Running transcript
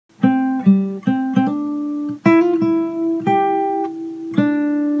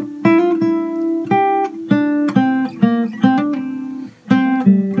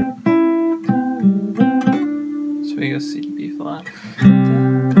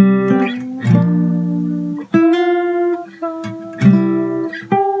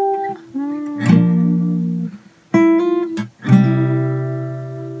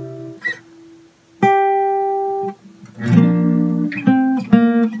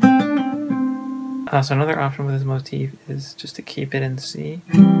So another option with this motif is just to keep it in C.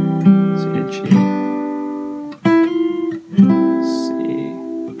 C to G. C.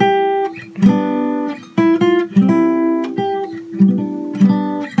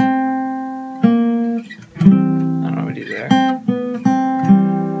 I don't know what to do there.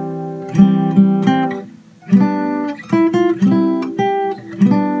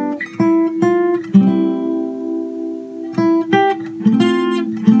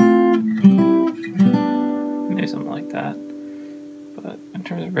 Maybe something like that. But in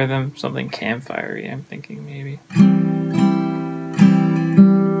terms of rhythm, something campfire-y, I'm thinking maybe.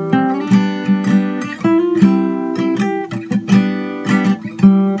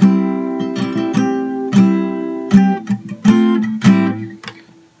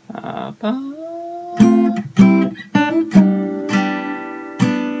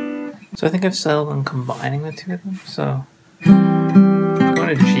 So I think I've settled on combining the two of them. So I'm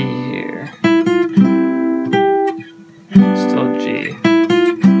going to G here. Still G.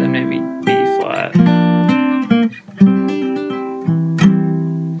 Then maybe B flat.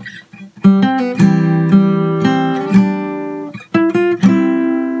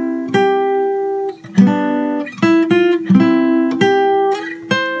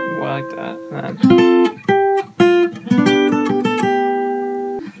 Well, I like that. And then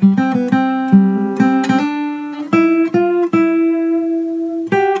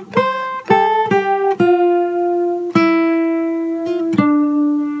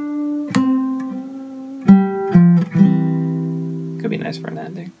be nice for an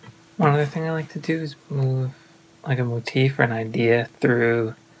ending. One other thing I like to do is move like a motif or an idea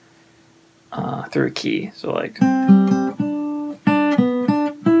through a key. So like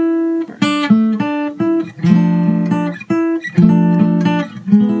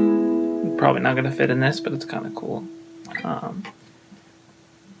probably not gonna fit in this, but it's kind of cool.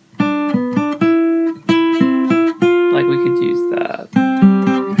 Like we could use that.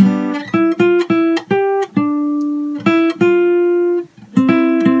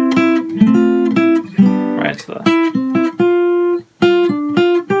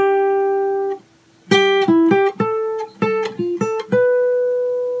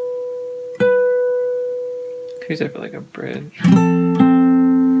 Use it for like a bridge.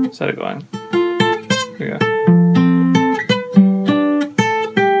 Instead of going. Here we go.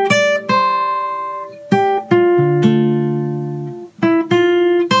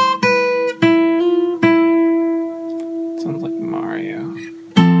 Sounds like Mario.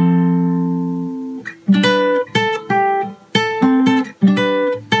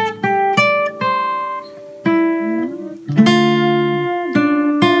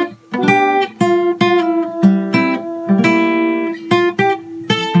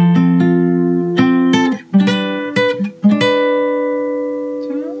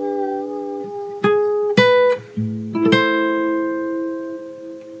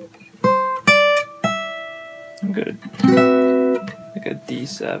 Good. Like a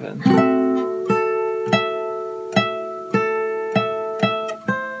D7. I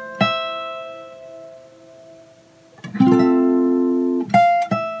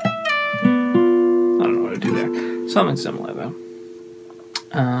don't know what to do there. Something similar though.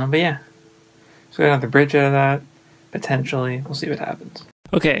 But yeah. So we got another bridge out of that. Potentially. We'll see what happens.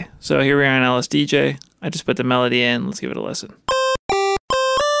 Okay, so here we are on LSDJ. I just put the melody in. Let's give it a listen.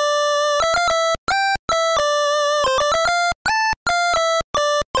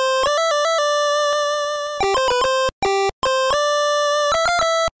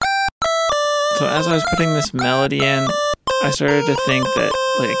 So as I was putting this melody in, I started to think that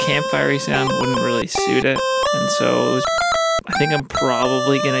like a campfire-y sound wouldn't really suit it, and so it was, I think I'm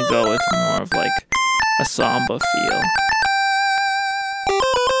probably gonna go with more of like a samba feel.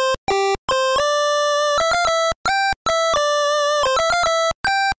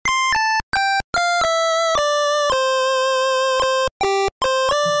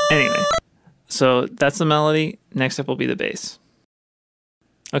 Anyway, so that's the melody. Next up will be the bass.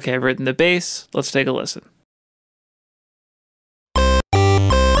 Okay, I've written the bass. Let's take a listen.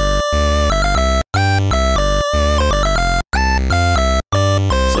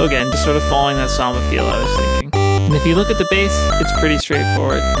 So again, just sort of following that samba feel I was thinking. And if you look at the bass, it's pretty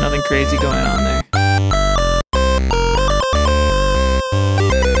straightforward. Nothing crazy going on there.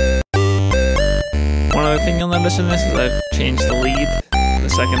 One other thing you'll notice in this is I've changed the lead the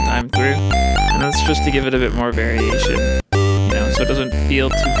second time through. And that's just to give it a bit more variation. So it doesn't feel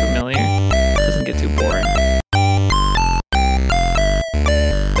too familiar, it doesn't get too boring.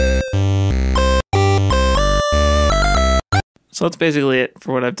 So that's basically it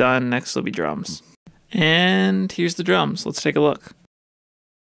for what I've done. Next will be drums. And here's the drums. Let's take a look.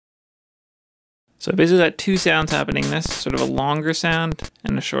 So I basically got two sounds happening, this sort of a longer sound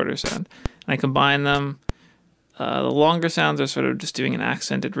and a shorter sound. And I combine them. The longer sounds are sort of just doing an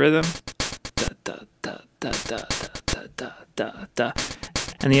accented rhythm. Da, da, da, da, da, da, da, da, da.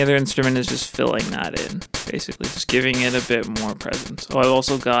 And the other instrument is just filling that in, basically just giving it a bit more presence. Oh, I've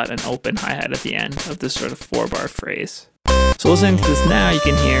also got an open hi-hat at the end of this sort of 4-bar phrase. So listening to this now, you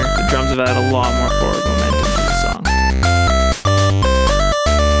can hear the drums have added a lot more forward momentum to the song.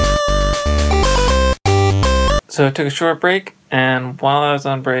 So I took a short break, and while I was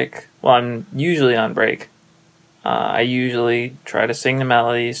on break, well, I'm usually on break, I usually try to sing the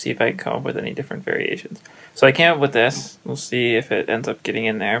melody, see if I can come up with any different variations. So I came up with this. We'll see if it ends up getting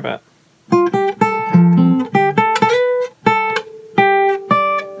in there, but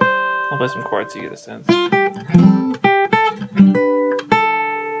I'll play some chords so you get a sense.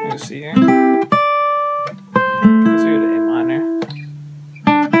 Let's see here. Let's go to A minor.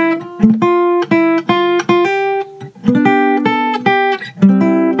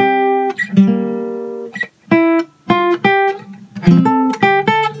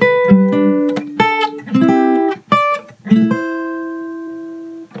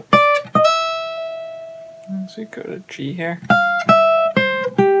 So we go to G here.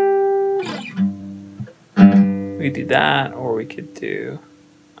 We could do that, or we could do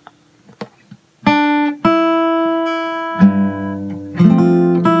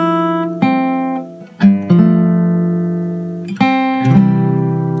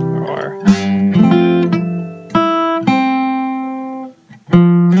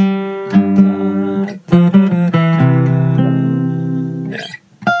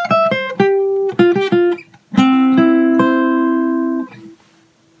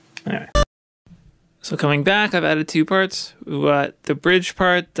So coming back, I've added two parts. We've got the bridge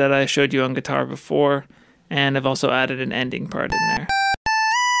part that I showed you on guitar before, and I've also added an ending part in there.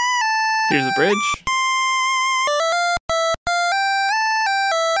 Here's the bridge.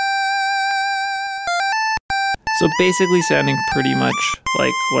 So basically sounding pretty much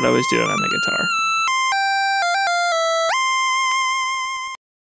like what I was doing on the guitar.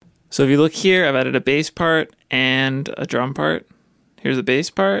 So if you look here, I've added a bass part and a drum part. Here's the bass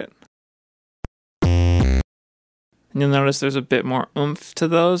part. And you'll notice there's a bit more oomph to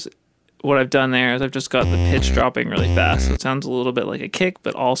those. What I've done there is I've just got the pitch dropping really fast, so it sounds a little bit like a kick,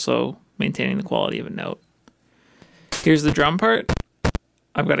 but also maintaining the quality of a note. Here's the drum part.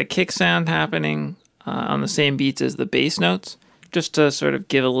 I've got a kick sound happening on the same beats as the bass notes, just to sort of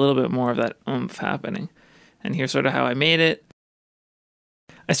give a little bit more of that oomph happening. And here's sort of how I made it.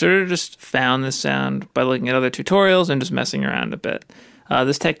 I sort of just found this sound by looking at other tutorials and just messing around a bit.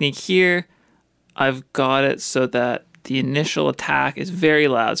 This technique here, I've got it so that the initial attack is very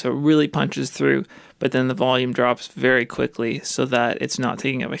loud, so it really punches through, but then the volume drops very quickly so that it's not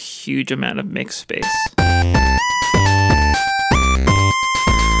taking up a huge amount of mix space.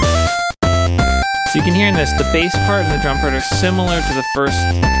 So you can hear in this, the bass part and the drum part are similar to the first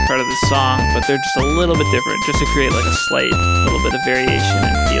part of the song, but they're just a little bit different, just to create like a slight little bit of variation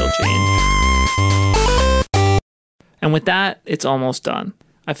and feel change. And with that, it's almost done.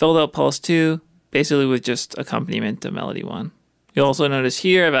 I filled out pulse 2, basically with just accompaniment to melody 1. You'll also notice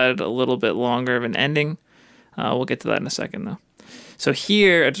here I've added a little bit longer of an ending. We'll get to that in a second though. So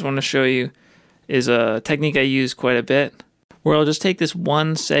here I just want to show you is a technique I use quite a bit, where I'll just take this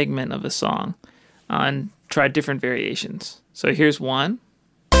one segment of a song and try different variations. So here's one.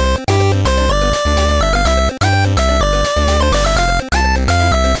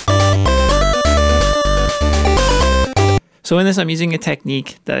 So in this, I'm using a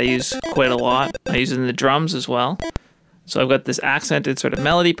technique that I use quite a lot. I use it in the drums as well. So I've got this accented sort of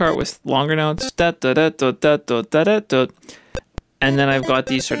melody part with longer notes, da da da da da da da da da, and then I've got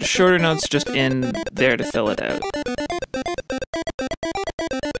these sort of shorter notes just in there to fill it out.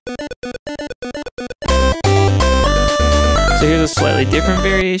 So here's a slightly different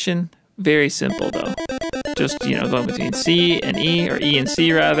variation. Very simple though. Just, you know, going between C and E, or E and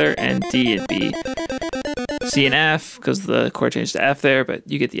C rather, and D and B. C and F, because the chord changed to F there, but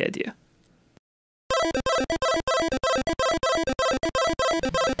you get the idea.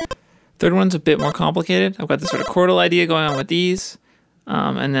 Third one's a bit more complicated. I've got this sort of chordal idea going on with these.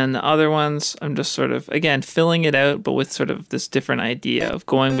 And then the other ones, I'm just sort of, again, filling it out, but with sort of this different idea of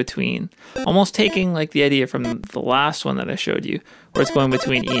going between, almost taking like the idea from the last one that I showed you, where it's going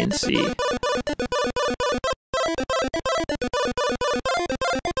between E and C.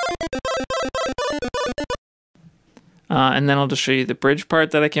 And then I'll just show you the bridge part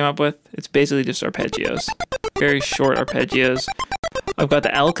that I came up with. It's basically just arpeggios, very short arpeggios. I've got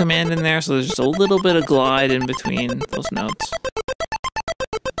the L command in there, so there's just a little bit of glide in between those notes.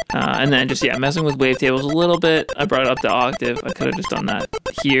 And then just, yeah, messing with wavetables a little bit. I brought it up to octave. I could have just done that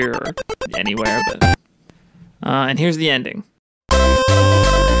here or anywhere, but... and here's the ending. So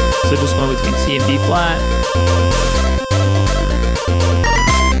just going between C and B flat.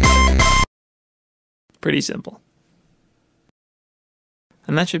 Pretty simple.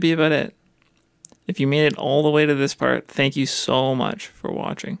 And that should be about it. If you made it all the way to this part, thank you so much for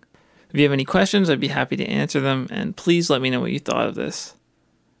watching. If you have any questions, I'd be happy to answer them, and please let me know what you thought of this.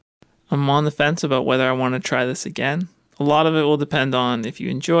 I'm on the fence about whether I want to try this again. A lot of it will depend on if you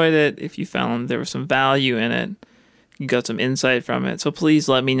enjoyed it, if you found there was some value in it, you got some insight from it, so please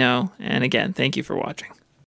let me know. And again, thank you for watching.